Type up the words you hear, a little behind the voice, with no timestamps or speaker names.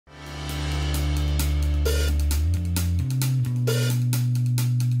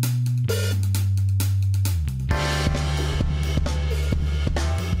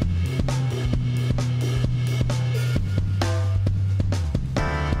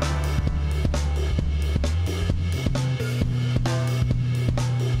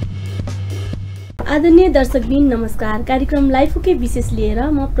आदरणीय दर्शकबिन नमस्कार। कार्यक्रम लाइफकै विशेष लिएर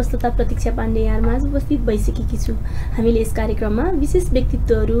म प्रस्तुता प्रतीक्षा पाण्डे यहाँमाझ उपस्थित भइसकेकी छु। हामीले यस कार्यक्रममा विशेष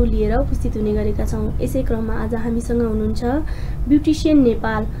व्यक्तित्वहरू लिएर उपस्थित हुने गरेका छौं। यसै क्रममा आज हामीसँग हुनुहुन्छ ब्युटिशियन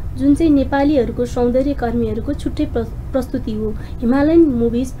नेपाल, जुन चाहिँ नेपालीहरूको सौन्दर्य कर्मीहरूको छुट्टै प्रस्तुति हो। हिमालयन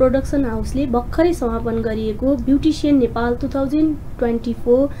मुभिज प्रोडक्सन हाउसले भर्खरै समापन गरिएको ब्युटिशियन नेपाल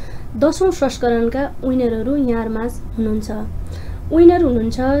 2024 10औं संस्करणका विनरहरू यहाँमाझ हुनुहुन्छ। विनर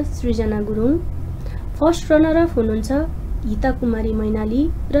हुनुहुन्छ सृजना गुरुङ, फर्स्ट रनर अफ हुनुहुन्छ हिता कुमारी मैनाली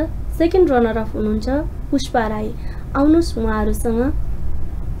र सेकेन्ड रनर अफ हुनुहुन्छ पुष्पा राई। आउनुहोस् उहाँहरूसँग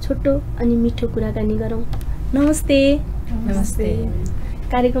छोटो अनि मिठो कुराकानी गरौँ। नमस्ते। नमस्ते।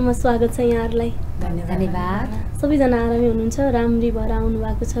 कार्यक्रममा स्वागत छ यहाँहरूलाई। धन्यवाद। सबैजना आरामै हुनुहुन्छ? राम्री भएर आउनु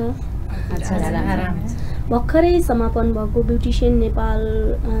भएको छ? भर्खरै समापन भएको ब्युटिशियन नेपाल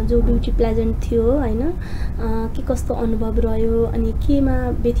जो ब्युटी प्लेजेन्ट थियो हैन, के कस्तो अनुभव रह्यो अनि केमा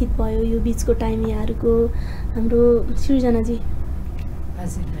व्यथित भयो यो बीचको टाइम यहाँहरूको? हाम्रो सृजनाजी।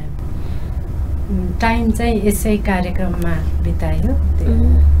 हजुर म्याम, टाइम चाहिँ यसै कार्यक्रममा बितायो।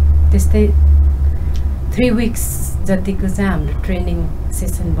 त्यस्तै 3 विक्स जतिको चाहिँ हाम्रो ट्रेनिङ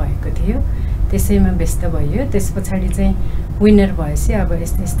सेसन भएको थियो, त्यसैमा व्यस्त भयो। त्यस पछाडि चाहिँ विनर भएपछि अब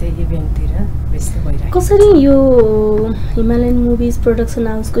यस्तै इभेन्टतिर व्यस्त भइरहेको। कसरी यो हिमालयन मुभिज प्रोडक्सन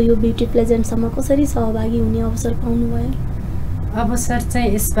हाउसको यो ब्युटी प्लेजेन्टसम्म कसरी सहभागी हुने अवसर पाउनुभयो? अवसर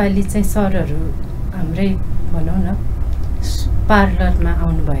चाहिँ यसपालि चाहिँ सरहरू हाम्रै भनौँ न पार्लरमा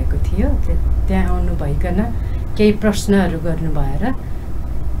आउनुभएको थियो। त्यहाँ आउनु भइकन केही प्रश्नहरू गर्नु भएर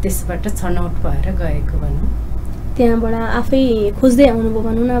त्यसबाट छनौट भएर गएको भनौँ। त्यहाँबाट आफै खोज्दै आउनुभयो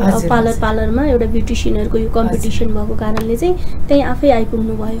भनौँ न। पार्लरमा एउटा ब्युटिसियनहरूको यो कम्पिटिसन भएको कारणले चाहिँ त्यहीँ आफै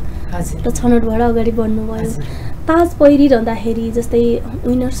आइपुग्नु भयो र छनौट भएर अगाडि बढ्नुभयो। ताज पहिरिरहँदाखेरि जस्तै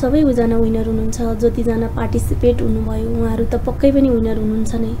विनर सबैजना विनर हुनुहुन्छ, जतिजना पार्टिसिपेट हुनुभयो उहाँहरू त पक्कै पनि विनर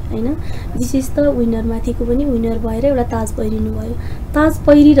हुनुहुन्छ नै हैन। विशेष त विनर माथिको पनि विनर भएर एउटा ताज पहिरिनु भयो। ताज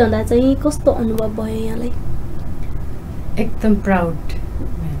पहिरिरहँदा चाहिँ कस्तो अनुभव भयो यहाँलाई? एकदम प्राउड,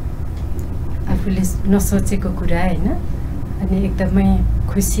 आफूले नसोचेको कुरा हैन। अनि एकदमै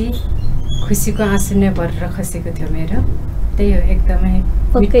खुसीको आँसु नै भरेर खसेको थियो मेरो। त्यही हो, एकदमै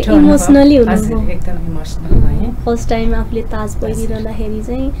इमोसनली हुनुभयो। एकदम इमोसनल भएँ। फर्स्ट टाइम आफूले ताज पहिरिरहँदाखेरि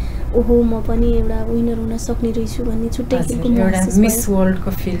चाहिँ ओहो म पनि एउटा विनर हुन सक्ने रहेछु भन्ने छुट्टै किसिमको एउटा मिस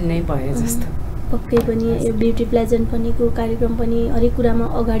वर्ल्डको फिल नै भयो जस्तो। पक्कै पनि यो ब्युटी प्लेजेन्ट पनिको कार्यक्रम पनि हरेक कुरामा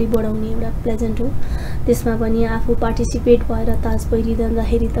अगाडि बढाउने एउटा प्लेजेन्ट हो। त्यसमा पनि आफू पार्टिसिपेट भएर ताज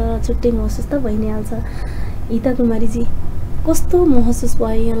पहिरिँदाखेरि त छुट्टै महसुस त भइ नै हाल्छ। हिता कुमारीजी, कस्तो महसुस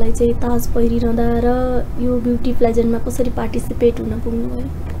भयो यहाँलाई चाहिँ ताज पहिरिरहँदा र यो ब्युटी प्लेजेन्टमा कसरी पार्टिसिपेट हुन पुग्नुभयो?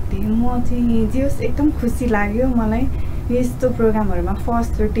 म चाहिँ जेस एकदम खुसी लाग्यो मलाई यस्तो प्रोग्रामहरूमा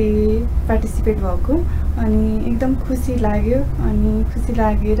फर्स्टचोटि पार्टिसिपेट भएको। अनि एकदम खुसी लाग्यो। अनि खुसी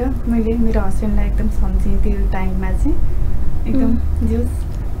लागेर मैले मेरो हस्बेन्डलाई एकदम सम्झेँ त्यो टाइममा चाहिँ। एकदम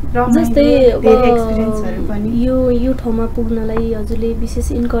जस्तै एक्सपिरियन्सहरू पनि यो ठाउँमा पुग्नलाई हजुरले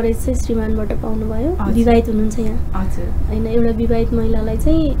विशेष इन्करेज चाहिँ श्रीमानबाट पाउनुभयो? विवाहित हुनुहुन्छ यहाँ? हजुर होइन, एउटा विवाहित महिलालाई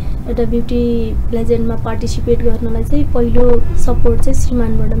चाहिँ एउटा ब्युटी प्लेजेन्टमा पार्टिसिपेट गर्नलाई चाहिँ पहिलो सपोर्ट चाहिँ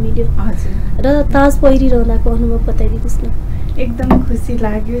श्रीमानबाट मिल्यो। हजुर। र ताज पहिरिरहँदाको अनुभव बताइदिनुहोस् न। एकदम खुसी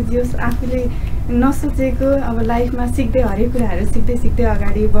लाग्यो। जस आफूले नसोचेको अब लाइफमा सिक्दै हरेक कुराहरू सिक्दै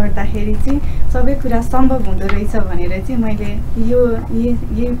अगाडि बढ्दाखेरि चाहिँ सबै कुरा सम्भव हुँदो रहेछ भनेर चाहिँ मैले यो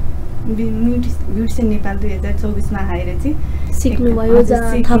ब्युटिशियन नेपाल 2024 आएर चाहिँ सिक्नुभयो,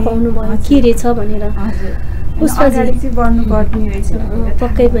 थाहा पाउनुभयो के रहेछ भनेर। हजुर, अगाडि चाहिँ बढ्नुपर्ने रहेछ।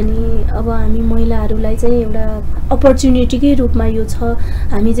 पक्कै पनि अब हामी महिलाहरूलाई चाहिँ एउटा अपर्च्युनिटीकै रूपमा यो छ।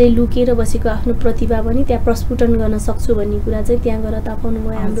 हामी चाहिँ लुकेर बसेको आफ्नो प्रतिभा पनि त्यहाँ प्रस्फुटन गर्न सक्छु भन्ने कुरा चाहिँ त्यहाँ गएर थाहा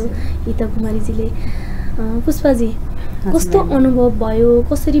पाउनुभयो हाम्रो हिता कुमारीजीले। पुष्पाजी, कस्तो अनुभव भयो?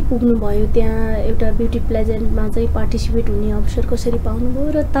 कसरी पुग्नुभयो त्यहाँ? एउटा ब्युटी प्लेजेन्टमा चाहिँ पार्टिसिपेट हुने अवसर कसरी पाउनुभयो?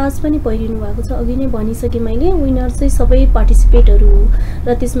 र ताज पनि पहिरिनु भएको छ। अघि नै भनिसकेँ मैले, विनर चाहिँ सबै पार्टिसिपेटहरू हो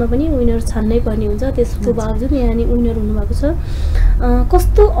र त्यसमा पनि विनर छान्नै पर्ने हुन्छ। त्यसको बावजुद यहाँ विनर हुनुभएको छ।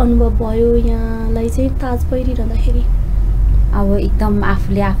 कस्तो अनुभव भयो यहाँलाई चाहिँ ताज पहिरिरहँदाखेरि? अब एकदम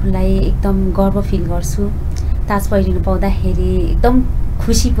आफूलाई एकदम गर्व फिल गर्छु ताज पहिरिनु पाउँदाखेरि। एकदम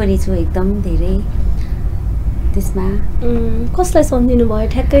खुसी पनि छु एकदम धेरै। त्यसमा कसलाई सम्झिनु भयो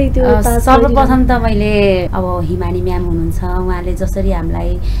ठ्याक्कै त्यो? सर्वप्रथम त मैले अब हिमानी म्याम हुनुहुन्छ, उहाँले जसरी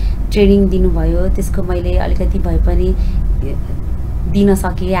हामीलाई ट्रेनिङ दिनुभयो त्यसको मैले अलिकति भए पनि दिन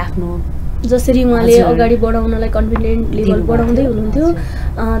सकेँ आफ्नो। जसरी उहाँले अगाडि बढाउनलाई कन्फिडेन्ट लेभल बढाउँदै हुनुहुन्थ्यो,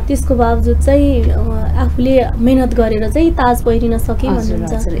 त्यसको बावजुद चाहिँ आफूले मेहनत गरेर चाहिँ ताज पहिरिन सके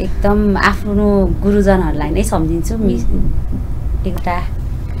भन्नुहुन्छ। एकदम आफ्नो गुरुजनहरूलाई नै सम्झिन्छु। एउटा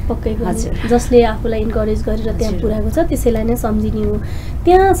पक्कै पनि हजुर। जसले आफूलाई इन्करेज गरेर त्यहाँ हजुर। पुर्याएको छ त्यसैलाई नै सम्झिने हो।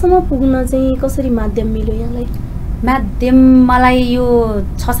 त्यहाँसम्म पुग्न चाहिँ कसरी माध्यम मिल्यो यहाँलाई? माध्यम मलाई यो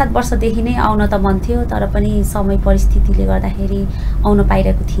 6-7 वर्षदेखि नै आउन त मन थियो, तर पनि समय परिस्थितिले गर्दाखेरि आउन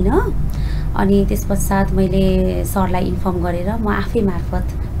पाइरहेको थिइनँ। अनि त्यस पश्चात मैले सरलाई इन्फर्म गरेर म आफै मार्फत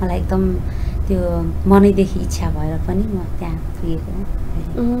मलाई एकदम त्यो मनैदेखि इच्छा भएर पनि म त्यहाँ पुगेको हो।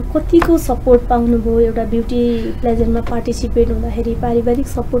 कतिको सपोर्ट पाउनुभयो एउटा ब्युटी प्लेजरमा पार्टिसिपेट हुँदाखेरि? पारिवारिक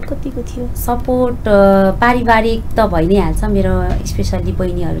सपोर्ट कतिको थियो? सपोर्ट पारिवारिक त भइ नै हाल्छ। मेरो स्पेसल्ली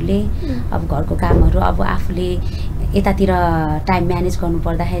बहिनीहरूले अब घरको कामहरू अब आफूले यतातिर टाइम म्यानेज गर्नु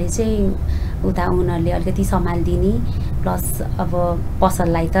पर्दाखेरि चाहिँ उता उनीहरूले अलिकति सम्हालिदिने, प्लस अब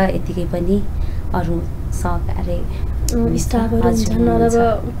पसललाई त यतिकै पनि अरू सहकार्य स्टाफहरू हुन्छन्,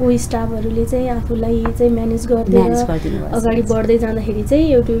 अब कोही स्टाफहरूले चाहिँ आफूलाई चाहिँ म्यानेज गरिदिनु अगाडि बढ्दै जाँदाखेरि चाहिँ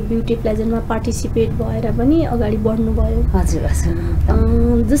एउटा ब्युटी प्लेजरमा पार्टिसिपेट भएर पनि अगाडि बढ्नुभयो। हजुर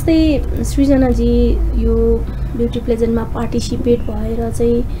हजुर। जस्तै सृजनाजी यो ब्युटी प्लेजरमा पार्टिसिपेट भएर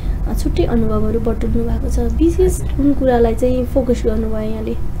चाहिँ छुट्टै अनुभवहरू बटुल्नु भएको छ। विशेष कुन कुरालाई चाहिँ फोकस गर्नुभयो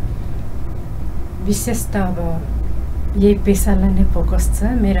यहाँले? विशेष त अब यही पेसालाई नै फोकस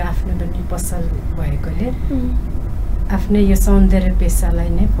छ। मेरो आफ्नो पनि पसल भएकोले आफ्नै यो सौन्दर्य पेसालाई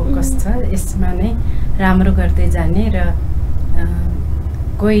नै फोकस छ। यसमा नै राम्रो गर्दै जाने र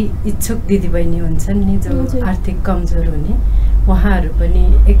कोही इच्छुक दिदीबहिनी हुन्छन् नि जो आर्थिक कमजोर हुने, उहाँहरू पनि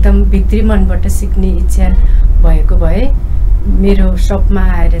एकदम भित्री मनबाट सिक्ने इच्छा भएको भए मेरो सपमा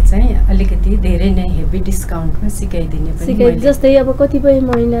आएर चाहिँ अलिकति धेरै नै हेभी डिस्काउन्टमा सिकाइदिने पनि। जस्तै अब कतिपय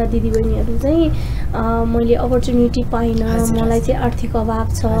महिला दिदीबहिनीहरू चाहिँ मैले अपर्च्युनिटी पाइनँ, मलाई चाहिँ आर्थिक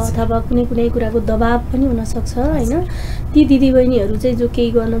अभाव छ अथवा कुनै कुनै कुराको दबाब पनि हुनसक्छ होइन, ती दिदीबहिनीहरू चाहिँ जो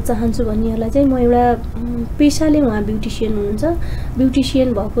केही गर्न चाहन्छु भन्नेहरूलाई चाहिँ म एउटा पेसाले उहाँ ब्युटिसियन हुनुहुन्छ,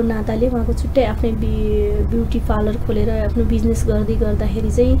 ब्युटिसियन भएको नाताले उहाँको छुट्टै आफ्नै ब्युटी पार्लर खोलेर आफ्नो बिजनेस गर्दै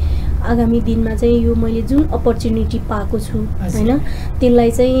गर्दाखेरि चाहिँ आगामी दिनमा चाहिँ यो मैले जुन अपर्च्युनिटी पाएको छु होइन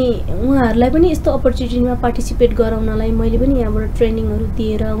त्यसलाई चाहिँ उहाँहरूलाई पनि यस्तो अपर्च्युनिटीमा पार्टिसिपेट गराउनलाई मैले पनि यहाँबाट ट्रेनिङहरू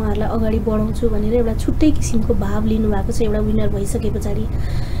दिएर उहाँहरूलाई अगाडि बढाउँछु भनेर एउटा छुट्टै किसिमको भाव लिनुभएको छ। एउटा विनर भइसके पछाडि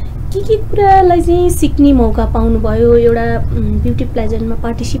के कुरालाई चाहिँ सिक्ने मौका पाउनुभयो एउटा ब्युटी प्लेजरमा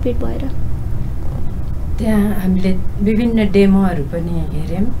पार्टिसिपेट भएर? त्यहाँ हामीले विभिन्न डेमोहरू पनि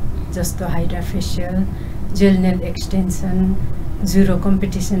हेऱ्यौँ, जस्तो hydra facial, jail nail extension, जुरो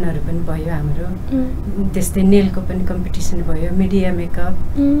कम्पिटिसनहरू पनि भयो हाम्रो, त्यस्तै नेलको पनि कम्पिटिसन भयो, मिडिया मेकअप,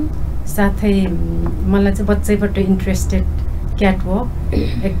 साथै मलाई चाहिँ बच्चैबाट इन्ट्रेस्टेड क्याटवक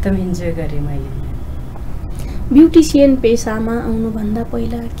एकदम इन्जोय गरेँ मैले। ब्युटिसियन पेसामा आउनुभन्दा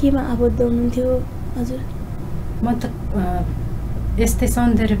पहिला केमा आबद्ध हुनुहुन्थ्यो हजुर? म त यस्तै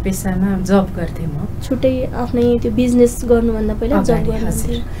सौन्दर्य पेसामा जब गर्थेँ। म छुट्टै आफ्नै त्यो बिजनेस गर्नुभन्दा पहिला जब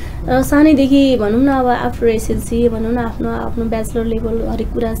गर्नुहुन्थ्यो। सानैदेखि भनौँ न अब आफ्टर एसएलसी भनौँ न आफ्नो ब्याचलर लेभल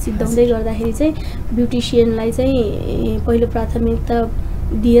हरेक कुरा सिद्धाउँदै गर्दाखेरि चाहिँ ब्युटिसियनलाई चाहिँ पहिलो प्राथमिकता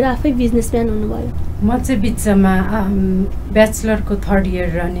दिएर आफै बिजनेसम्यान हुनुभयो। म चाहिँ बिचमा ब्याचलरको 3rd इयर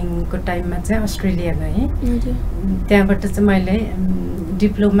रनिङको टाइममा चाहिँ अस्ट्रेलिया गएँ। त्यहाँबाट चाहिँ मैले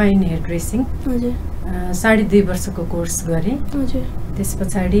डिप्लोमा इन हेयर ड्रेसिङ 2.5 वर्षको कोर्स गरेँ। त्यस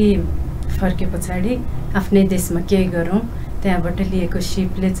पछाडि फर्के पछाडि आफ्नै देशमा केही गरौँ, त्यहाँबाट लिएको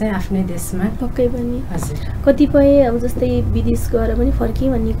सिपले चाहिँ आफ्नै देशमा पक्कै पनि। हजुर। कतिपय अब जस्तै विदेश गएर पनि फर्केँ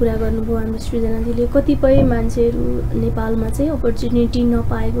भन्ने कुरा गर्नुभयो हाम्रो सृजनाजीले। कतिपय मान्छेहरू नेपालमा चाहिँ अपर्च्युनिटी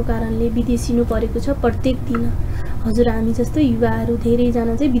नपाएको कारणले विदेशिनु परेको छ प्रत्येक दिन। हजुर हामी जस्तो युवाहरू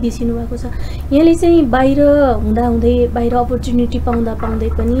धेरैजना चाहिँ विदेशिनु भएको छ। यहाँले चाहिँ बाहिर हुँदाहुँदै बाहिर अपर्च्युनिटी पाउँदा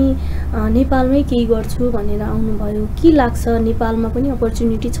पनि नेपालमै केही गर्छु भनेर आउनुभयो। के लाग्छ नेपालमा पनि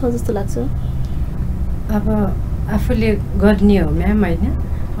अपर्च्युनिटी छ जस्तो लाग्छ? अब आफूले गर्ने हो म्याम होइन,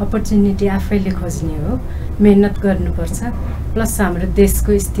 अपर्च्युनिटी आफैले खोज्ने हो, मेहनत गर्नुपर्छ। प्लस हाम्रो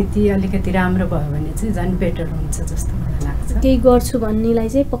देशको स्थिति अलिकति राम्रो भयो भने चाहिँ झन् बेटर हुन्छ जस्तो मलाई लाग्छ। केही गर्छु भन्नेलाई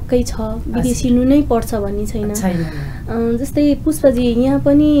चाहिँ पक्कै छ, विदेशिनु नै पर्छ भन्ने छैन। जस्तै पुष्पजी यहाँ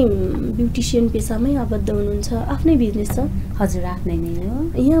पनि ब्युटिसियन पेसामै आबद्ध हुनुहुन्छ, आफ्नै बिजनेस छ? हजुर आफ्नै नै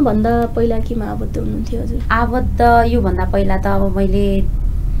हो। यहाँभन्दा पहिला केमा आबद्ध हुनुहुन्थ्यो हजुर? आबद्ध योभन्दा पहिला त अब मैले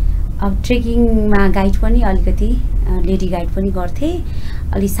अब ट्रेकिङमा गाइड पनि अलिकति लेडी गाइड पनि गर्थेँ।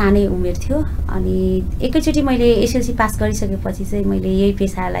 अलि सानै उमेर थियो अनि एकैचोटि मैले एसएलसी पास गरिसकेपछि चाहिँ मैले यही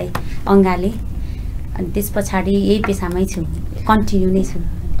पेसालाई अँगालेँ अनि त्यस पछाडि यही पेसामै छु, कन्टिन्यू नै छु।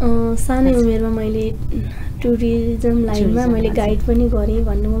 सानै उमेरमा मैले टुरिज्म लाइनमा मैले गाइड पनि गरेँ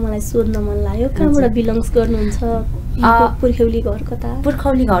भन्नुमा मलाई सोध्न मन लाग्यो। कहाँबाट बिलोङ्स गर्नुहुन्छ? पुर्खौली घर कता?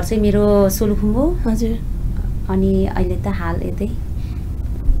 पुर्खौली घर चाहिँ मेरो सोलुखुम्बु। हजुर। अनि अहिले त हाल यतै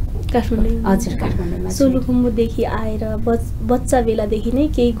काठमाडौँ हजुर काठमाडौँमा सोलुखुम्बुदेखि आएर बच्चा बेलादेखि नै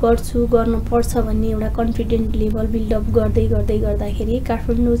केही गर्नुपर्छ भन्ने एउटा कन्फिडेन्ट लेभल बिल्डअप गर्दाखेरि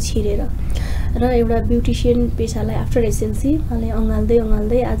काठमाडौँ छिरेर र एउटा ब्युटिसियन पेसालाई आफ्टर एसएलसी मलाई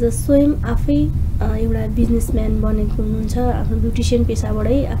अँगाल्दै आज स्वयं आफै एउटा बिजनेसम्यान बनेको हुनुहुन्छ। आफ्नो ब्युटिसियन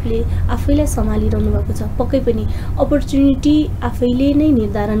पेसाबाटै आफैलाई सम्हालिरहनु भएको छ। पक्कै पनि अपर्च्युनिटी आफैले नै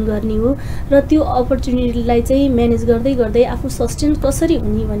निर्धारण गर्ने हो र त्यो अपर्च्युनिटीलाई चाहिँ म्यानेज गर्दै आफू सस्टेन कसरी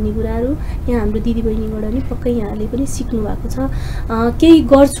हुने भन्ने कुराहरू यहाँ हाम्रो दिदीबहिनीबाट नि पक्कै यहाँले पनि सिक्नु भएको छ। केही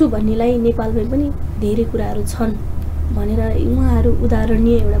गर्छु भन्नेलाई नेपालमै पनि धेरै कुराहरू छन् भनेर उहाँहरू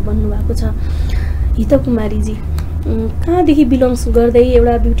उदाहरणीय एउटा बन्नु भएको छ। हित कुमारीजी कहाँदेखि बिलोङ्स गर्दै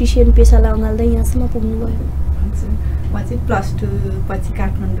एउटा ब्युटिसियन पेसालाई अँगाल्दै यहाँसम्म पुग्नुभयो? हजुर म चाहिँ +2 पछि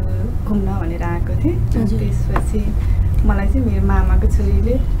काठमाडौँ घुम्न भनेर आएको थिएँ। त्यसपछि मलाई चाहिँ मेरो मामाको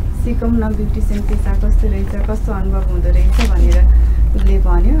छोरीले सिकौँ न ब्युटिसियन पेसा कस्तो रहेछ, कस्तो अनुभव हुँदो रहेछ भनेर उसले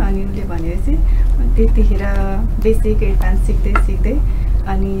भन्यो। अनि उसले भनेपछि त्यतिखेर बेसिक एडभान्स सिक्दै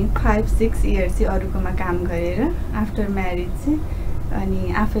अनि 5-6 इयर्स चाहिँ अरूकोमा काम गरेर आफ्टर म्यारिज चाहिँ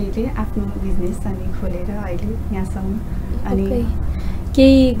अनि आफैले आफ्नो बिजनेस अनि खोलेर अहिले यहाँसम्म अनि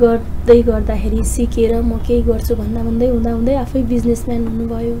केही गर्दाखेरि सिकेर म केही गर्छु भन्दै हुँदै आफै बिजनेसम्यान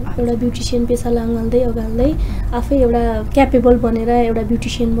हुनुभयो। एउटा ब्युटिसियन पेसालाई अँगाल्दै आफै एउटा क्यापेबल बनेर एउटा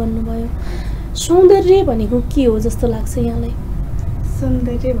ब्युटिसियन बन्नुभयो। सौन्दर्य भनेको के हो जस्तो लाग्छ यहाँलाई?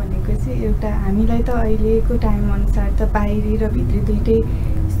 सौन्दर्य भनेको चाहिँ एउटा हामीलाई त अहिलेको टाइम अनुसार त बाहिरी र भित्री दुइटै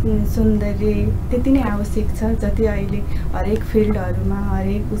सौन्दर्य त्यति नै आवश्यक छ। जति अहिले हरेक फिल्डहरूमा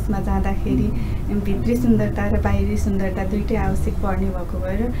हरेक उसमा जाँदाखेरि भित्री सुन्दरता र बाहिरी सुन्दरता दुइटै आवश्यक पर्ने भएको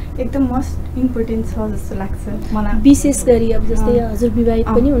भएर एकदम मोस्ट इम्पोर्टेन्ट छ जस्तो लाग्छ मलाई। विशेष गरी अब जस्तै हजुर विवाहित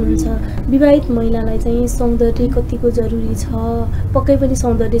पनि हुनुहुन्छ, विवाहित महिलालाई चाहिँ सौन्दर्य कतिको जरुरी छ? पक्कै पनि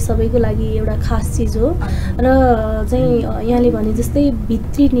सौन्दर्य सबैको लागि एउटा खास चिज हो र चाहिँ यहाँले भने जस्तै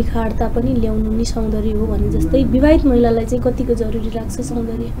भित्री निखारता पनि ल्याउनु नि सौन्दर्य हो भने जस्तै विवाहित महिलालाई चाहिँ कतिको जरुरी लाग्छ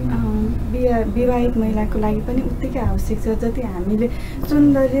सौन्दर्य? विवाहित महिलाको लागि पनि उत्तिकै आवश्यक छ। जति हामीले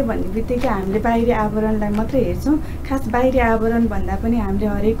सौन्दर्य भन्ने बित्तिकै हामीले बाहिरी आवरणलाई मात्रै हेर्छौँ। खास बाहिरी आवरण भन्दा पनि हामीले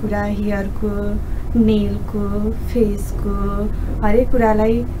हरेक कुरा हेयरको, नेलको, फेसको हरेक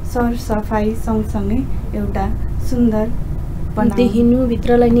कुरालाई सरसफाइ सँगसँगै एउटा सुन्दर देखिनु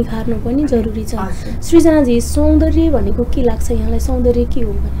भित्रलाई निखार्नु पनि जरुरी छ। सृजनाजी सौन्दर्य भनेको के लाग्छ यहाँलाई? सौन्दर्य के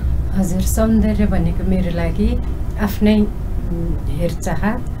हो भने? हजुर सौन्दर्य भनेको मेरो लागि आफ्नै हेरचाह,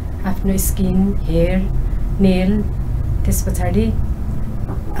 आफ्नो स्किन, हेयर, नेल, त्यस पछाडि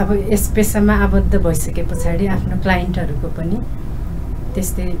अब यस पेसामा आबद्ध भइसके पछाडि आफ्नो क्लाइन्टहरूको पनि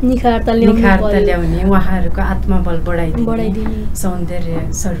त्यस्तै निखारता ल्याउने, उहाँहरूको आत्मबल बढाइदिने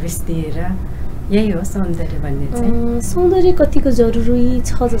सौन्दर्य सर्भिस दिएर यही हो सौन्दर्य भन्ने चाहिँ। सौन्दर्य कतिको जरुरी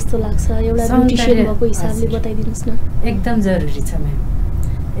छ जस्तो लाग्छ एउटा ब्युटिसियन भएको हिसाबले बताइदिनुहोस् न। एकदम जरुरी छ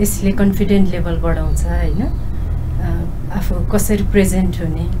म्याम। यसले कन्फिडेन्ट लेभल बढाउँछ होइन, आफू कसरी प्रेजेन्ट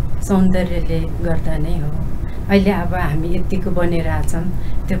हुने सौन्दर्यले गर्दा नै हो। अहिले अब हामी यतिको बनेर आछौँ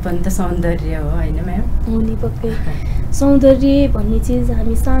त्यो पनि त सौन्दर्य हो होइन म्याम? हो नि पक्कै। सौन्दर्य भन्ने चिज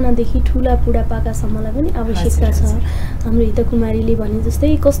हामी सानादेखि ठुला बुढापाकासम्मलाई पनि आवश्यकता छ। हाम्रो हित कुमारीले भने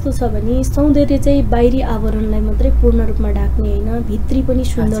जस्तै कस्तो छ भने सौन्दर्य चाहिँ बाहिरी आवरणलाई मात्रै पूर्ण रूपमा ढाक्ने होइन, भित्री पनि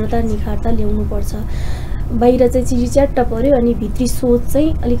सुन्दरता निखारता ल्याउनु पर्छ। बाहिर चाहिँ चिरिच्याट्ट पर्यो अनि भित्री सोच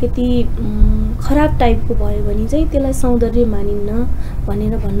चाहिँ अलिकति खराब टाइपको भयो भने चाहिँ त्यसलाई सौन्दर्य मानिन्न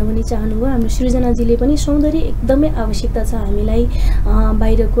भनेर भन्न पनि चाहनुभयो। हाम्रो सृजनाजीले पनि सौन्दर्य एकदमै आवश्यकता छ हामीलाई।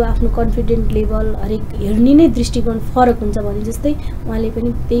 बाहिरको आफ्नो कन्फिडेन्ट लेभल हरेक हेर्ने नै दृष्टिकोण फरक हुन्छ भने जस्तै उहाँले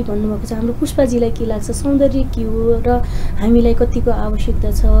पनि त्यही भन्नुभएको छ। हाम्रो पुष्पाजीलाई के लाग्छ सौन्दर्य के हो र हामीलाई कतिको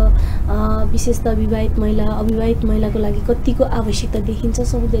आवश्यकता छ? विशेष त विवाहित महिला अविवाहित महिलाको लागि कतिको आवश्यकता देखिन्छ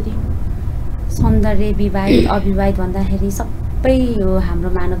सौन्दर्य? सौन्दर्य विवाहित अविवाहित भन्दाखेरि सबै यो हाम्रो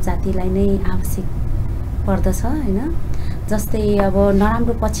मानव जातिलाई नै आवश्यक पर्दछ होइन। जस्तै अब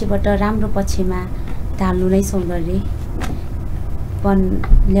नराम्रो पक्षबाट राम्रो पक्षमा ढाल्नु नै सौन्दर्य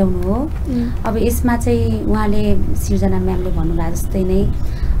ल्याउनु हो। अब यसमा चाहिँ उहाँले सृजना म्यामले भन्नुभएको जस्तै नै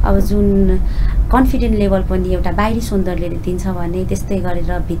अब जुन कन्फिडेन्ट लेभल पनि एउटा बाहिरी सौन्दर्यले दिन्छ भने त्यस्तै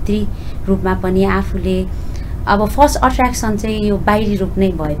गरेर भित्री रूपमा पनि आफूले अब फर्स्ट अट्र्याक्सन चाहिँ यो बाहिरी रूप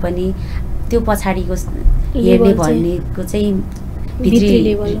नै भए पनि त्यो पछाडिको हेर्ने भन्नेको चाहिँ भित्री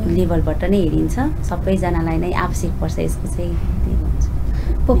लेभलबाट नै हेरिन्छ। सबैजनालाई नै आवश्यक पर्छ यसको चाहिँ।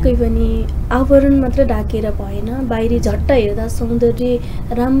 पक्कै पनि आवरण मात्र ढाकेर भएन, बाहिरी झट्ट हेर्दा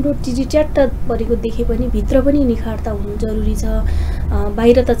सौन्दर्य राम्रो चिजिच्याट्ट परेको देखे पनि भित्र पनि निखारता हुनु जरुरी छ।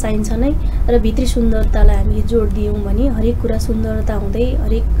 बाहिर त चाहिन्छ नै र भित्री सुन्दरतालाई हामीले जोड दियौँ भने हरेक कुरा सुन्दरता हुँदै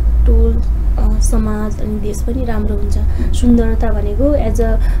हरेक टोल समाज अनि देश पनि राम्रो हुन्छ। सुन्दरता भनेको एज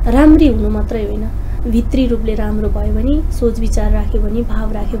अ राम्री हुनु मात्रै होइन, भित्री रूपले राम्रो भयो भने, सोच विचार राख्यो भने,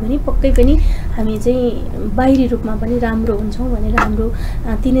 भाव राख्यो भने पक्कै पनि हामी चाहिँ बाहिरी रूपमा पनि राम्रो हुन्छौँ भनेर हाम्रो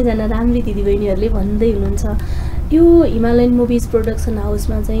तीनैजना राम्री दिदीबहिनीहरूले भन्दै हुनुहुन्छ। यो हिमालयन मुभिज प्रोडक्सन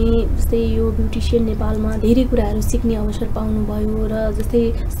हाउसमा चाहिँ जस्तै यो ब्युटिसियन नेपालमा धेरै कुराहरू सिक्ने अवसर पाउनुभयो र जस्तै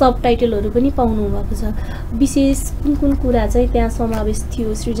सब टाइटलहरू पनि पाउनु भएको छ। विशेष कुन कुन कुरा चाहिँ त्यहाँ समावेश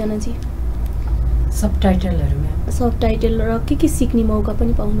थियो सृजनाजी? सब टाइटलहरूमा सब टाइटल र के सिक्ने मौका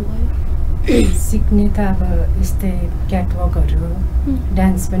पनि पाउनुभयो? सिक्ने त अब यस्तै क्याटवकहरू,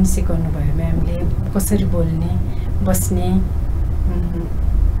 डान्स पनि सिकाउनु भयो म्यामले, कसरी बोल्ने, बस्ने,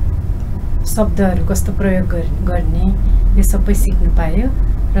 शब्दहरू कस्तो प्रयोग गर्ने, यो सबै सिक्नु पायो।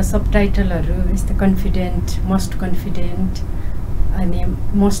 र सब टाइटलहरू यस्तै कन्फिडेन्ट, मोस्ट कन्फिडेन्ट अनि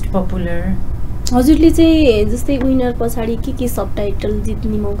मोस्ट पपुलर। हजुरले चाहिँ जस्तै विनर पछाडि के सब टाइटल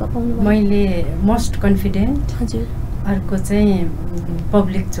जित्ने मौका पाउनुभयो? मैले मोस्ट कन्फिडेन्ट, हजुर, अर्को चाहिँ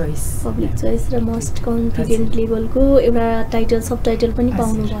पब्लिक चोइस र मोस्ट कन्फिडेन्ट लेभलको एउटा टाइटल सब टाइटल पनि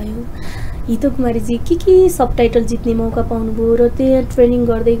पाउनुभयो। हितो कुमारीजी के सब टाइटल जित्ने मौका पाउनुभयो र त्यहाँ ट्रेनिङ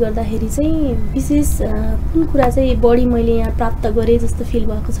गर्दै गर्दाखेरि चाहिँ विशेष कुन कुरा चाहिँ बढी मैले यहाँ प्राप्त गरेँ जस्तो फिल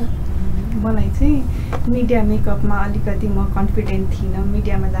भएको छ? मलाई चाहिँ मिडिया मेकअपमा अलिकति म कन्फिडेन्ट थिइनँ।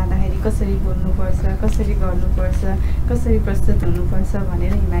 मिडियामा जाँदाखेरि कसरी बोल्नुपर्छ, कसरी गर्नुपर्छ, कसरी प्रस्तुत हुनुपर्छ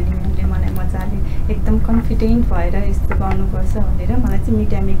भनेर हिमाली म्यामले मलाई मजाले एकदम कन्फिडेन्ट भएर यस्तो गर्नुपर्छ भनेर मलाई चाहिँ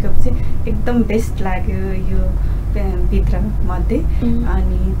मिडिया मेकअप चाहिँ एकदम बेस्ट लाग्यो यो भित्र मध्ये।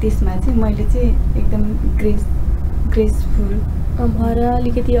 अनि त्यसमा चाहिँ मैले चाहिँ एकदम ग्रेसफुल भएर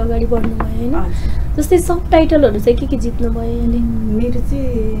अलिकति अगाडि बढ्नुभयो होइन? जस्तै सब टाइटलहरू चाहिँ के जित्नुभयो यहाँले? मेरो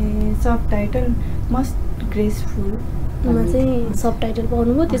चाहिँ सब टाइटल मोस्ट ग्रेसफुलमा चाहिँ सब टाइटल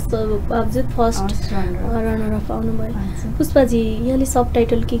पाउनुभयो, त्यस्तो बावजुद फर्स्ट रनर अफ पाउनुभयो। पुष्पाजी यहाँले सब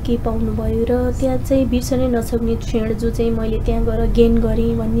टाइटल के पाउनुभयो र त्यहाँ चाहिँ बिर्सनै नसक्ने क्षण जो चाहिँ मैले त्यहाँ गएर गेन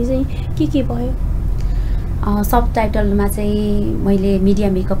गरेँ भन्ने चाहिँ के भयो? सब टाइटलमा चाहिँ मैले मिडिया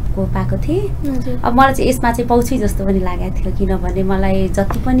मेकअपको पाएको थिएँ। अब मलाई चाहिँ यसमा चाहिँ पाउँछु जस्तो पनि लागेको थियो, किनभने मलाई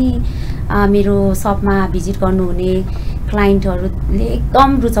जति पनि मेरो सपमा भिजिट गर्नुहुने क्लाइन्टहरूले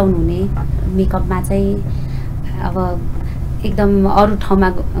एकदम रुचाउनु हुने मेकअपमा चाहिँ अब एकदम अरू ठाउँमा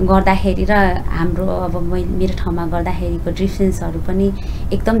गर्दाखेरि र हाम्रो अब मेरो ठाउँमा गर्दाखेरिको डिफ्रेन्सहरू पनि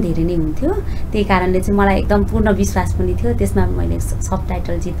एकदम धेरै नै हुन्थ्यो। त्यही कारणले चाहिँ मलाई एकदम पूर्ण विश्वास पनि थियो। त्यसमा मैले सब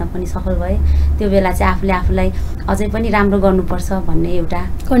टाइटल जित्न पनि सफल भएँ। त्यो बेला चाहिँ आफूले आफूलाई अझै पनि राम्रो गर्नुपर्छ भन्ने एउटा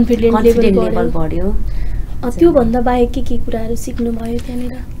कन्फिडेन्ट लेभल बढ्यो। त्योभन्दा बाहेक के कुराहरू सिक्नुभयो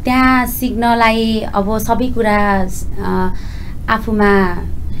त्यहाँनिर? त्यहाँ सिक्नलाई अब सबै कुरा आफूमा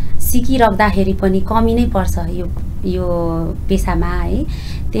सिकिराख्दाखेरि पनि कमी नै पर्छ यो पेसामा है।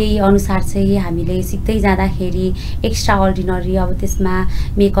 त्यही अनुसार चाहिँ हामीले सिक्दै जाँदाखेरि एक्स्ट्रा अर्डिनरी अब त्यसमा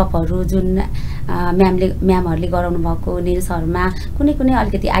मेकअपहरू जुन म्यामहरूले गराउनु भएको नेल्सहरूमा कुनै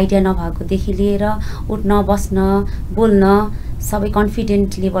अलिकति आइडिया नभएकोदेखि लिएर उठ्न बस्न बोल्न सबै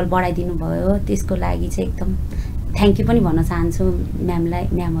कन्फिडेन्ट लेभल बढाइदिनु भयो। त्यसको लागि चाहिँ एकदम थ्याङ्क यू पनि भन्न चाहन्छु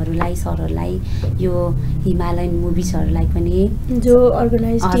म्यामहरूलाई, सरहरूलाई, यो हिमालयन मुभिजहरूलाई पनि जो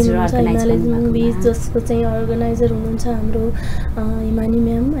अर्गनाइज टिम हुन्छ हिमालयन मुभिज, जसको चाहिँ अर्गनाइजर हुनुहुन्छ हाम्रो हिमानी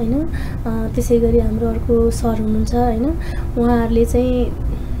म्याम होइन। त्यसै गरी हाम्रो अर्को सर हुनुहुन्छ होइन। उहाँहरूले चाहिँ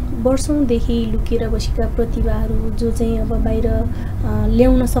वर्षौँदेखि लुकेर बसेका प्रतिभाहरू जो चाहिँ अब बाहिर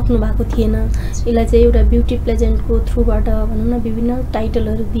ल्याउन सक्नु भएको थिएन, यसलाई चाहिँ एउटा ब्युटी प्लेजेन्टको थ्रुबाट भनौँ न विभिन्न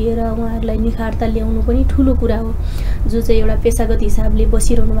टाइटलहरू दिएर उहाँहरूलाई निखार्ता ल्याउनु पनि ठुलो कुरा हो। जो चाहिँ एउटा पेसागत हिसाबले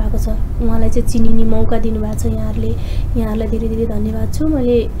बसिरहनु भएको छ, उहाँलाई चाहिँ चिनिने मौका दिनुभएको छ यहाँहरूले। यहाँहरूलाई धेरै धेरै धन्यवाद छु।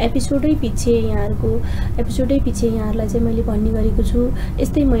 मैले एपिसोडै पछि यहाँहरूलाई चाहिँ मैले भन्ने गरेको छु,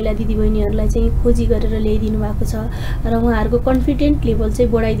 यस्तै महिला दिदीबहिनीहरूलाई चाहिँ खोजी गरेर ल्याइदिनु भएको छ र उहाँहरूको कन्फिडेन्ट लेभल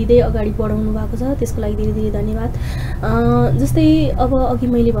चाहिँ बढाइदिँदै अगाडि बढाउनु भएको छ। त्यसको लागि धेरै धेरै धन्यवाद। जस्तै अब अघि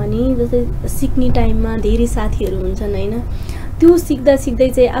मैले भने जस्तै सिक्ने टाइममा धेरै साथीहरू हुन्छन् होइन। त्यो सिक्दा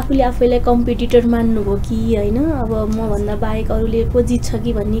चाहिँ आफैलाई कम्पिटिटर मान्नुभयो कि होइन? अब मभन्दा बाहेक अरूले पो जित्छ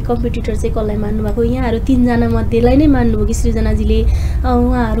कि भन्ने कम्पिटिटर चाहिँ कसलाई मान्नुभएको? यहाँहरू तीनजना मध्येलाई नै मान्नुभयो कि सृजनाजीले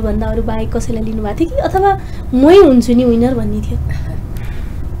उहाँहरूभन्दा अरू बाहेक कसैलाई लिनुभएको थियो कि अथवा मै हुन्छु नि विनर भन्ने थियो?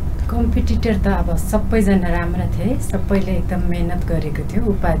 कम्पिटिटर त अब सबैजना राम्रा थिए, सबैले एकदम मेहनत गरेको थियो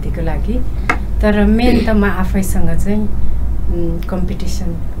उपाधिको लागि। तर मेन त म आफैसँग चाहिँ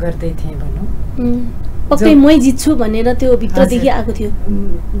कम्पिटिसन गर्दै थिएँ भनौँ। पक्कै मै जित्छु भनेर त्यो भित्रदेखि आएको थियो?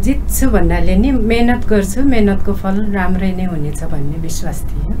 जित्छु भन्नाले नि मेहनत गर्छु, मेहनतको फल राम्रै नै हुनेछ भन्ने विश्वास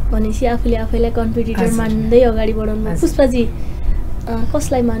थियो। भनेपछि आफूलाई कम्पिटिटर मान्दै अगाडि बढाउनु। पुष्पाजी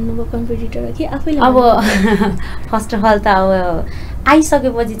कसलाई मान्नुभयो कम्पिटिटर कि आफैले? अब फर्स्ट अफ अल त अब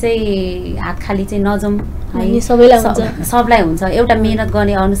आइसकेपछि चाहिँ हात खाली चाहिँ नजाउँ है, सबलाई हुन्छ। एउटा मेहनत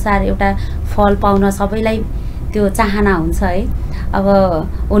गर्ने अनुसार एउटा फल पाउन सबैलाई त्यो चाहना हुन्छ है। अब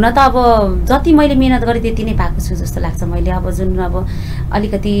हुन त अब जति मैले मेहनत गरेँ त्यति नै पाएको छु जस्तो लाग्छ। मैले अब जुन अब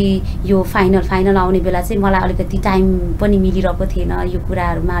अलिकति यो फाइनल आउने बेला चाहिँ मलाई अलिकति टाइम पनि मिलिरहेको थिएन, यो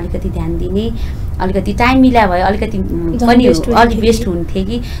कुराहरूमा अलिकति ध्यान दिने, अलिकति टाइम मिला भए अलिकति पनि अलिक बेस्ट हुन्थ्यो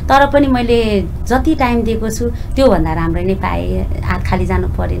कि, तर पनि मैले जति टाइम दिएको छु त्योभन्दा राम्रै नै पाएँ। हात खाली जानु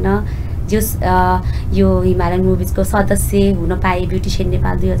परेन। जस यो हिमालयन मुभिजको सदस्य हुन पाएँ ब्युटिसियन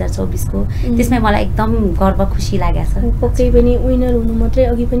नेपाल 2024 को, त्यसमै मलाई एकदम गर्व खुसी लागेको छ। पक्कै पनि विनर हुनु मात्रै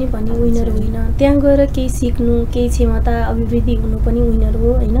अघि पनि भने विनर होइन, त्यहाँ गएर केही सिक्नु, केही क्षमता अभिवृद्धि हुनु पनि विनर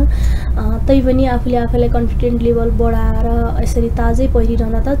हो होइन। तैपनि आफूले आफूलाई कन्फिडेन्ट लेभल बढाएर यसरी ताजै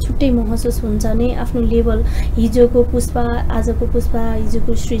पहिरिरहँदा त छुट्टै महसुस हुन्छ नै। आफ्नो लेभल हिजोको पुष्पा, आजको पुष्पा,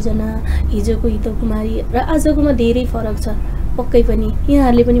 हिजोको सृजना, हिजोको हितकुमारी र आजकोमा धेरै फरक छ। पक्कै पनि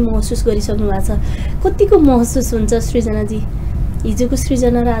यहाँहरूले पनि महसुस गरिसक्नु भएको छ। कतिको महसुस हुन्छ सृजनाजी, हिजोको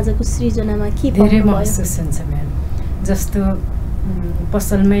सृजना र आजको सृजनामा के धेरै महसुस हुन्छ म्याम। जस्तो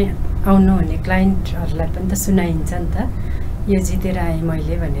पसलमै आउनु हुने क्लाइन्टहरूलाई पनि त सुनाइन्छ नि त, यो जितेर आएँ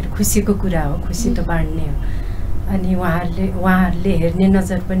मैले भनेर, खुसीको कुरा हो, खुसी त बाँड्ने हो। अनि उहाँहरूले हेर्ने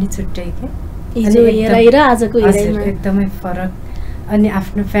नजर पनि छुट्टै के, हिजो हेराइ र आजको हेराइमा एकदमै फरक। अनि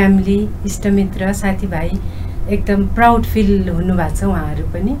आफ्नो फ्यामिली, इष्टमित्र, साथीभाइ एकदम प्राउड फिल हुनुभएको छ उहाँहरू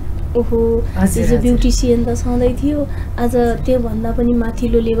पनि। ओहो, हिजो ब्युटिसियन त सधैँ थियो, आज त्योभन्दा पनि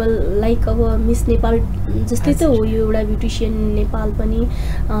माथिल्लो लेभल लाइक अब मिस नेपाल जस्तै त हो यो एउटा ब्युटिसियन नेपाल पनि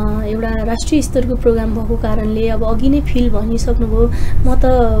एउटा राष्ट्रिय स्तरको प्रोग्राम भएको कारणले अब अघि नै फिल भनिसक्नुभयो। म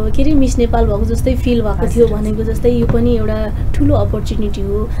त के अरे मिस नेपाल भएको जस्तै फिल भएको थियो भनेको जस्तै यो पनि एउटा ठुलो अपर्च्युनिटी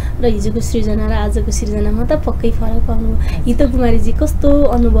हो। र हिजोको सृजना र आजको सृजनामा त पक्कै फरक पाउनु। हितकुमारीजी कस्तो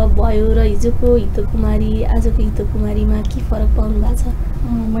अनुभव भयो र हिजोको हितकुमारी आजको हितकुमारीमा के फरक पाउनु भएको छ?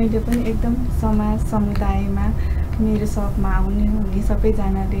 मैले पनि एकदम समाज समुदायमा मेरो सकमा आउने हुने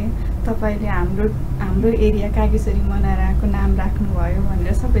सबैजनाले तपाईँले हाम्रो एरिया कागेश्वरी मनाराको नाम राख्नुभयो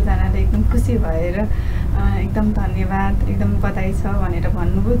भनेर सबैजनाले एकदम खुसी भएर एकदम धन्यवाद, एकदम बधाई छ भनेर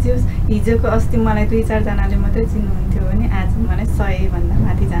भन्नुभयो। जो हिजोको अस्ति मलाई 2-4जनाले मात्रै चिन्नुहुन्थ्यो भने आज मलाई 100 भन्दा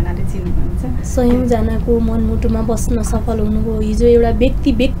माथिजनाले चिन्नुहुन्छ। 100 जनाको मनमुटुमा बस्न सफल हुनुभयो। हिजो एउटा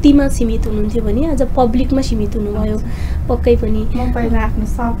व्यक्तिमा सीमित हुनुहुन्थ्यो भने आज पब्लिकमा सीमित हुनुभयो। पक्कै पनि म पहिला आफ्नो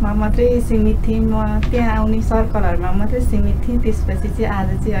सकमा मात्रै सीमित थिएँ, म त्यहाँ आउने सर्कलहरूमा मात्रै सीमित थिएँ। त्यसपछि चाहिँ आज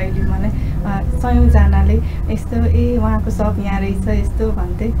चाहिँ अहिले मलाई 100 जनाले यस्तो उहाँको सक यहाँ रहेछ यस्तो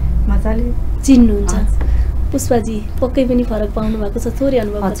भन्दै मजाले चिन्नुहुन्छ। पुष्पाजी पक्कै पनि फरक पाउनु भएको छ, थोरै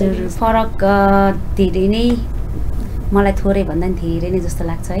अनुभव? हजुर, फरक धेरै नै, मलाई थोरै भन्दा पनि धेरै नै जस्तो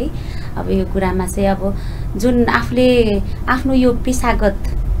लाग्छ है। अब यो कुरामा चाहिँ अब जुन आफूले आफ्नो यो पेसागत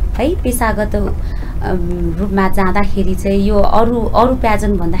रूपमा जाँदाखेरि चाहिँ यो अरू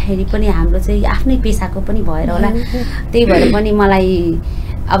प्याजन भन्दाखेरि पनि हाम्रो चाहिँ आफ्नै पेसाको पनि भएर होला। त्यही भएर पनि मलाई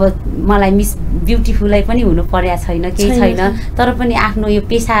मिस ब्युटिफुलै पनि हुनु परेको छैन, केही छैन, तर पनि आफ्नो यो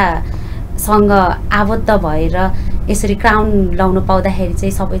पेसासँग आबद्ध भएर यसरी क्राउन लाउन पाउँदाखेरि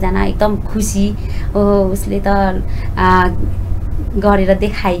चाहिँ सबैजना एकदम खुसी। उसले त गरेर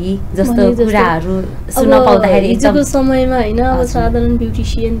देखाइ जस्तो कुराहरू सुन्न पाउँदाखेरि हिजोको समयमा होइन अब साधारण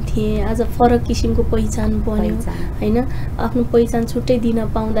ब्युटिसियन थिए, आज फरक किसिमको पहिचान बन्यो होइन। आफ्नो पहिचान छुट्टै दिन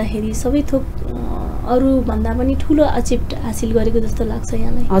पाउँदाखेरि सबै थोक अरूभन्दा पनि ठुलो अचिभ हासिल गरेको जस्तो लाग्छ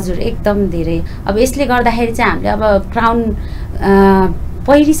यहाँलाई? हजुर, एकदम धेरै। अब यसले गर्दाखेरि चाहिँ हामीले अब क्राउन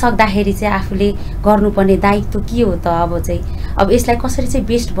पहिरिसक्दाखेरि चाहिँ आफूले गर्नुपर्ने दायित्व के हो त, अब यसलाई कसरी चाहिँ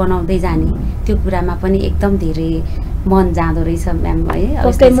बेस्ट बनाउँदै जाने त्यो कुरामा पनि एकदम धेरै मन जाँदो रहेछ म्याम है।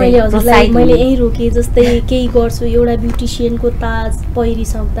 मैले यहीँ रोकेँ, जस्तै केही गर्छु एउटा ब्युटिसियनको ताज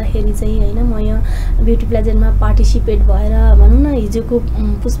पहिरिसक्दाखेरि चाहिँ होइन, म यहाँ ब्युटी प्लेजरमा पार्टिसिपेट भएर भनौँ न हिजोको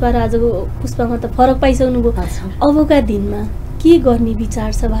पुष्पा र आजको पुष्पामा त फरक पाइसक्नुभयो। अबका दिनमा के गर्ने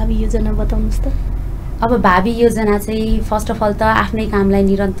विचार छ, भावी योजना बताउनुहोस् त? अब भावी योजना चाहिँ फर्स्ट अफ अल त आफ्नै कामलाई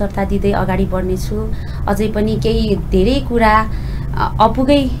निरन्तरता दिँदै अगाडि बढ्नेछु। अझै पनि केही धेरै कुरा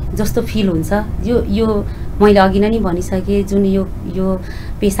अपुगै जस्तो फिल हुन्छ। यो मैले अघि नै भनिसकेँ, जुन यो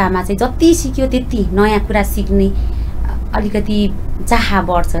पेसामा चाहिँ जति सिक्यो त्यति नयाँ कुरा सिक्ने अलिकति चाह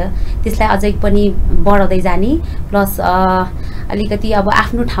बढ्छ, त्यसलाई अझै पनि बढाउँदै जाने। प्लस अलिकति अब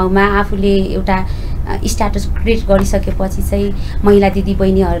आफ्नो ठाउँमा आफूले एउटा स्ट्याटस क्रिएट गरिसकेपछि चाहिँ महिला दिदी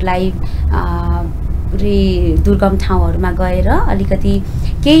बहिनीहरूलाई दुर्गम ठाउँहरूमा गएर अलिकति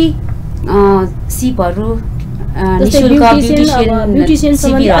केही सिपहरू ब्युटिसियन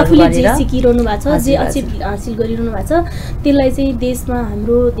सम्बन्धी आफूले जे सिकिरहनु भएको छ, जे अचिभ हासिल गरिरहनु भएको छ, त्यसलाई चाहिँ देशमा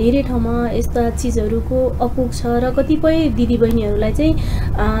हाम्रो धेरै ठाउँमा यस्ता चिजहरूको अपुग छ र कतिपय दिदीबहिनीहरूलाई चाहिँ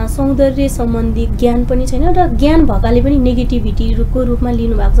सौन्दर्य सम्बन्धी ज्ञान पनि छैन र ज्ञान भएकाले पनि नेगेटिभिटीको रूपमा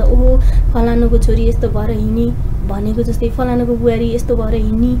लिनु भएको छ। ओहो फलानुको छोरी यस्तो भएर हिँडी भनेको जस्तै फलानाको बुहारी यस्तो भएर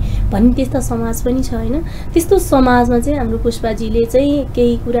हिँड्ने भन्ने त्यस्ता समाज पनि छ होइन। त्यस्तो समाजमा चाहिँ हाम्रो पुष्पाजीले चाहिँ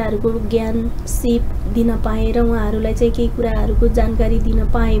केही कुराहरूको ज्ञान सिप दिन पाए र उहाँहरूलाई चाहिँ केही कुराहरूको जानकारी दिन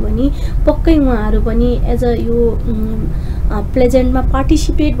पाए भने पक्कै उहाँहरू पनि एज अ यो प्लेजेन्टमा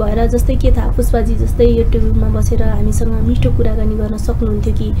पार्टिसिपेट भएर जस्तै के थाहा पुष्पाजी जस्तै यो टेबलमा बसेर हामीसँग मिठो कुराकानी गर्न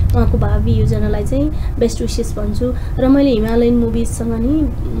सक्नुहुन्थ्यो कि उहाँको भावी योजनालाई चाहिँ बेस्ट विसेस भन्छु। र मैले हिमालयन मुभिजसँग नि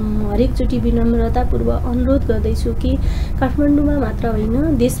हरेकचोटि विनम्रतापूर्वक अनुरोध गर्दैछु कि काठमाडौँमा मात्र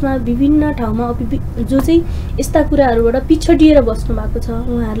होइन देशमा विभिन्न ठाउँमा जो चाहिँ यस्ता कुराहरूबाट पिछडिएर बस्नु भएको छ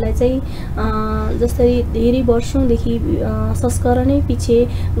उहाँहरूलाई चाहिँ जस्तै धेरै वर्षौँदेखि संस्करणै पछि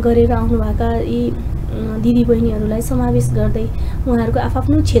गरेर आउनुभएका यी दिदीबहिनीहरूलाई समावेश गर्दै उहाँहरूको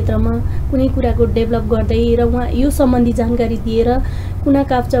आफ्नो क्षेत्रमा कुनै कुराको डेभलप गर्दै र उहाँ यो सम्बन्धी जानकारी दिएर कुना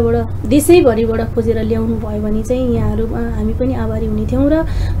काप्चाबाट देशैभरिबाट खोजेर ल्याउनु भयो भने चाहिँ यहाँहरूमा हामी पनि आभारी हुने थियौँ। र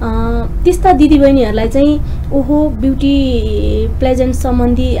त्यस्ता दिदीबहिनीहरूलाई चाहिँ ओहो ब्युटी प्लेजेन्ट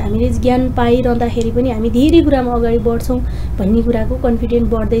सम्बन्धी हामीले ज्ञान पाइरहँदाखेरि पनि हामी धेरै कुरामा अगाडि बढ्छौँ भन्ने कुराको कन्फिडेन्ट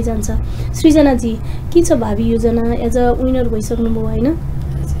बढ्दै जान्छ। सृजनाजी के छ भावी योजना? एज अ विनर भइसक्नुभयो होइन?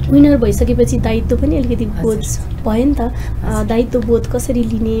 विनर भइसकेपछि दायित्व पनि अलिकति बोध भयो नि त। दायित्व बोध कसरी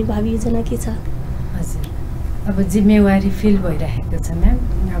लिने भावी योजना के छ? हजुर अब जिम्मेवारी फिल भइरहेको छ म्याम।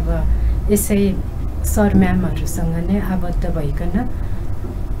 अब यसै सर म्यामहरूसँग नै आबद्ध भइकन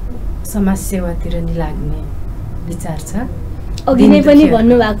समाज सेवातिर नि लाग्ने विचार छ। अघि नै पनि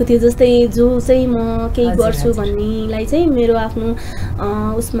भन्नुभएको थियो जस्तै जो चाहिँ म केही गर्छु भन्नेलाई चाहिँ मेरो आफ्नो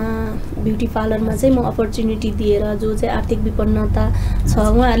उसमा ब्युटी पार्लरमा चाहिँ म अपर्च्युनिटी दिएर जो चाहिँ आर्थिक विपन्नता छ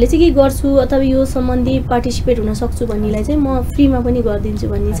उहाँहरूले चाहिँ के गर्छु अथवा यो सम्बन्धी पार्टिसिपेट हुन सक्छु भन्नेलाई चाहिँ म फ्रीमा पनि गरिदिन्छु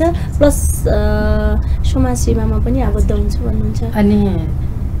भन्ने छ। प्लस समाज सेवामा पनि आबद्ध हुन्छु भन्नुहुन्छ। अनि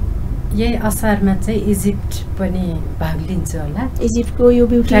यही असारमा चाहिँ इजिप्ट पनि भाग लिन्छु होला। इजिप्टको यो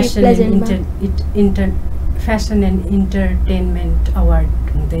beauty प्लेजेन्टमा fashion and entertainment award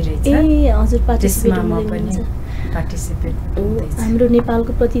हुँदै रहेछ। ए हजुर पार्टिसिपेट पनि पार्टिसिपेट हाम्रो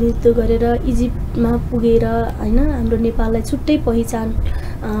नेपालको प्रतिनिधित्व गरेर इजिप्टमा पुगेर होइन हाम्रो नेपाललाई छुट्टै पहिचान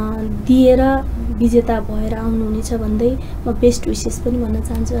दिएर विजेता भएर आउनुहुनेछ भन्दै म बेस्ट विसेस पनि भन्न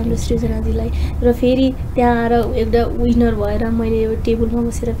चाहन्छु हाम्रो सृजनाजीलाई। र फेरि त्यहाँ आएर एउटा विनर भएर मैले यो टेबलमा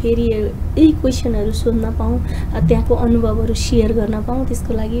बसेर फेरि यही क्वेसनहरू सोध्न पाऊँ त्यहाँको अनुभवहरू सेयर गर्न पाऊँ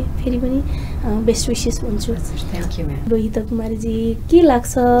त्यसको लागि फेरि पनि बेस्ट विसेस भन्छु। Thank you ma'am. रोहिता कुमारीजी के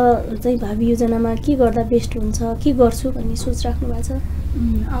लाग्छ चाहिँ भावी योजनामा के गर्दा बेस्ट हुन्छ के गर्छु भन्ने सोच राख्नु भएको छ?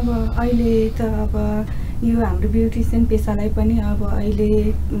 अब अहिले त अब यो हाम्रो ब्युटिसियन पेसालाई पनि अब अहिले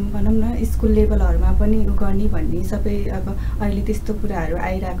भनौँ न स्कुल लेभलहरूमा पनि गर्ने भन्ने सबै अब अहिले त्यस्तो कुराहरू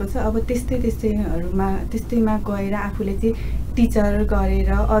आइरहेको छ। अब त्यस्तैमा गएर आफूले चाहिँ टिचर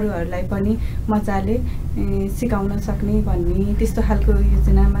गरेर अरूहरूलाई पनि मजाले सिकाउन सक्ने भन्ने त्यस्तो खालको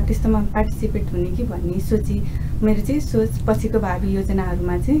योजनामा त्यस्तोमा पार्टिसिपेट हुने कि भन्ने मेरो चाहिँ सोच पछिको भावी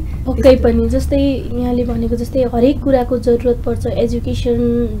योजनाहरूमा चाहिँ पक्कै पनि जस्तै यहाँले भनेको जस्तै हरेक कुराको जरुरत पर्छ।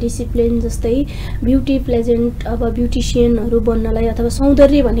 एजुकेसन डिसिप्लिन जस्तै ब्युटी प्लेजेन्ट अब ब्युटिसियनहरू बन्नलाई अथवा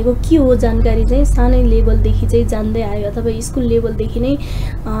सौन्दर्य भनेको के हो जानकारी चाहिँ सानै लेभलदेखि चाहिँ जान्दै आयो अथवा स्कुल लेभलदेखि नै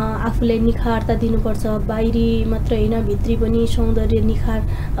आफूलाई निखारता दिनुपर्छ। बाहिरी मात्र होइन भित्री पनि सौन्दर्य निखार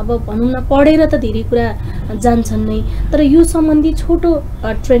अब भनौँ न पढेर त धेरै कुरा जान्छन् नै तर यो सम्बन्धी छोटो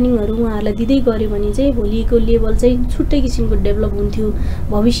ट्रेनिङहरू उहाँहरूलाई दिँदै गऱ्यो भने चाहिँ भोलिको लेभल चाहिँ छुट्टै किसिमको डेभलप हुन्थ्यो।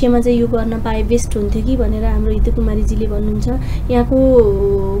 भविष्यमा चाहिँ यो गर्न पाए बेस्ट हुन्थ्यो कि भनेर हाम्रो हितु कुमारीजीले भन्नुहुन्छ। यहाँको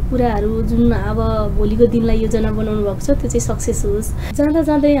कुराहरू जुन अब भोलिको दिनलाई योजना बनाउनु भएको छ त्यो चाहिँ सक्सेस होस्। जाँदा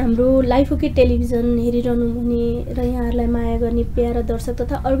जाँदै हाम्रो लाइफ ओके टेलिभिजन हेरिरहनु हुने र यहाँहरूलाई माया गर्ने प्यारा दर्शक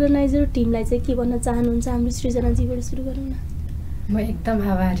तथा अर्गनाइजर टिमलाई चाहिँ के भन्न चाहनुहुन्छ? हाम्रो सृजनाजीबाट सुरु गरौँ न। म एकदम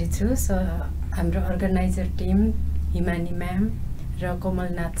आभारी छु हाम्रो अर्गनाइजर टिम हिमानी म्याम र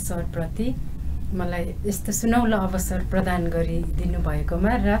कोमलनाथ सरप्रति मलाई यस्तो सुनौलो अवसर प्रदान गरिदिनु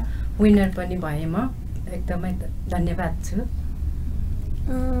भएकोमा र विनर पनि भए म एकदमै धन्यवाद छु।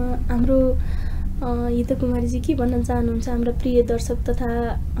 हाम्रो हिता कुमारीजी के भन्न चाहनुहुन्छ हाम्रो प्रिय दर्शक तथा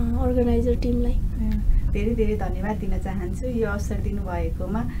अर्गनाइजर टिमलाई? धेरै धेरै धन्यवाद दिन चाहन्छु यो अवसर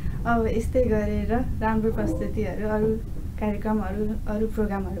दिनुभएकोमा। अब यस्तै गरेर राम्रो प्रस्तुतिहरू अरू कार्यक्रमहरू अरू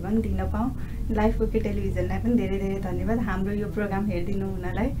प्रोग्रामहरू पनि दिन पाऊँ। लाइफ ओके टेलिभिजनलाई पनि धेरै धेरै धन्यवाद हाम्रो यो प्रोग्राम हेरिदिनु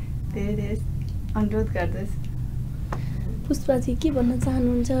हुनलाई धेरै धेरै अनुरोध गर्दछु। पुष्पाजी के भन्न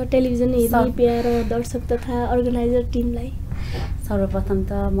चाहनुहुन्छ टेलिभिजन हेर्ने प्यारा दर्शक तथा अर्गनाइजर टिमलाई? सर्वप्रथम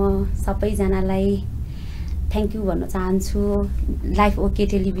त म सबैजनालाई थ्याङ्क यू भन्न चाहन्छु। लाइफ ओके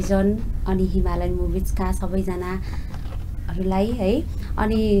टेलिभिजन अनि हिमालयन मुभिजका सबैजनाहरूलाई है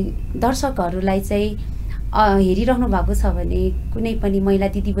अनि दर्शकहरूलाई चाहिँ हेरिरहनु भएको छ भने कुनै पनि महिला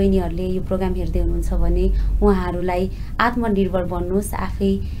दिदीबहिनीहरूले यो प्रोग्राम हेर्दै हुनुहुन्छ भने उहाँहरूलाई आत्मनिर्भर बन्नुहोस्,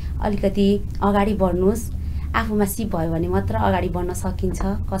 आफै अलिकति अगाडि बढ्नुहोस्। आफूमा सिप भयो भने मात्र अगाडि बढ्न सकिन्छ,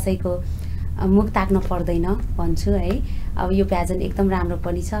 कसैको मुख ताक्न पर्दैन भन्छु है। अब यो प्याजन एकदम राम्रो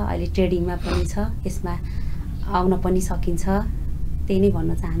पनि छ, अहिले ट्रेडिङमा पनि छ, यसमा आउन पनि सकिन्छ, त्यही नै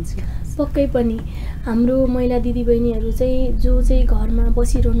भन्न चाहन्छु। पक्कै पनि हाम्रो महिला दिदीबहिनीहरू चाहिँ जो चाहिँ घरमा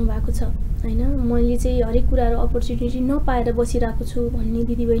बसिरहनु भएको छ हैन, मैले चाहिँ हरेक कुराहरू अपर्च्युनिटी नपाएर बसिरहेको छु भन्ने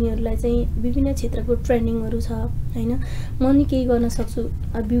दिदीबहिनीहरूलाई चाहिँ विभिन्न क्षेत्रको ट्रेनिङहरू छ हैन। म नि केही गर्न सक्छु,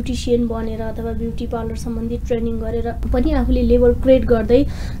 ब्युटिसियन बनेर अथवा ब्युटी पार्लर सम्बन्धी ट्रेनिङ गरेर पनि आफूले लेभल क्रिएट गर्दै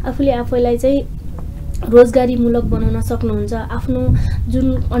आफूले आफैलाई चाहिँ रोजगारीमूलक बनाउन सक्नुहुन्छ। आफ्नो जुन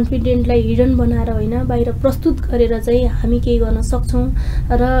कन्फिडेन्टलाई हिडन बनाएर होइन, बाहिर प्रस्तुत गरेर चाहिँ हामी केही गर्न सक्छौँ।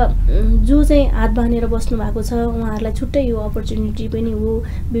 र जो चाहिँ हात बाँधेर बस्नु भएको छ उहाँहरूलाई छुट्टै यो अपर्च्युनिटी पनि हो।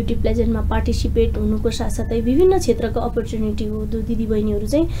 ब्युटी प्लेजेन्टमा पार्टिसिपेट हुनुको साथसाथै विभिन्न क्षेत्रको अपर्च्युनिटी हो। जो दिदीबहिनीहरू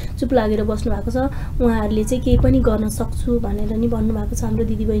चाहिँ चुप लागेर बस्नु भएको छ उहाँहरूले चाहिँ केही पनि गर्न सक्छु भनेर नि भन्नुभएको छ हाम्रो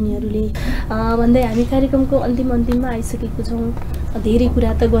दिदीबहिनीहरूले। भन्दै हामी कार्यक्रमको अन्तिममा आइसकेको छौँ। धेरै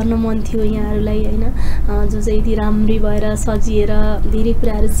कुरा त गर्न मन थियो यहाँहरूलाई होइन, जो चाहिँ यति राम्रै भएर सजिएर धेरै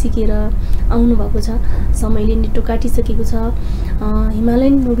कुराहरू सिकेर आउनुभएको छ। समयले निटो काटिसकेको छ।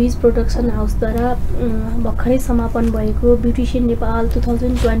 हिमालयन मुभिज प्रोडक्सन हाउसद्वारा भर्खरै समापन भएको ब्युटिसियन नेपाल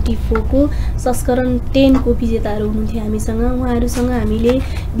 2024 को संस्करण 10 को विजेताहरू हुनुहुन्थ्यो हामीसँग। उहाँहरूसँग हामीले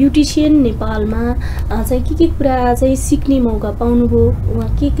ब्युटिसियन नेपालमा चाहिँ के कुरा चाहिँ सिक्ने मौका पाउनुभयो, उहाँ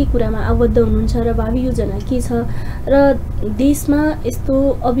के कुरामा आबद्ध हुनुहुन्छ र भावी योजना के छ, र देशमा यस्तो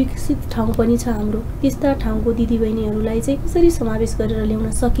अविकसित ठाउँ पनि छ हाम्रो, त्यस्ता ठाउँको दिदीबहिनीहरूलाई चाहिँ कसरी समावेश गरेर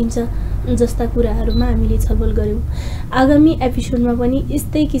ल्याउन सकिन्छ जस्ता कुराहरूमा हामीले छलफल गऱ्यौँ। आगामी एपिसोडमा पनि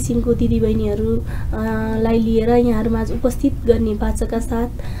यस्तै किसिमको दिदीबहिनीहरूलाई लिएर यहाँहरूमाझ उपस्थित गर्ने बाचाका साथ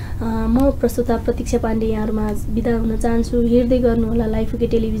म प्रस्तुता प्रतीक्षा पाण्डे यहाँहरूमाझ बिदा हुन चाहन्छु। हेर्दै गर्नुहोला लाइफ ओके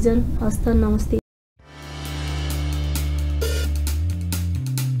टेलिभिजन। हस्त नमस्ते।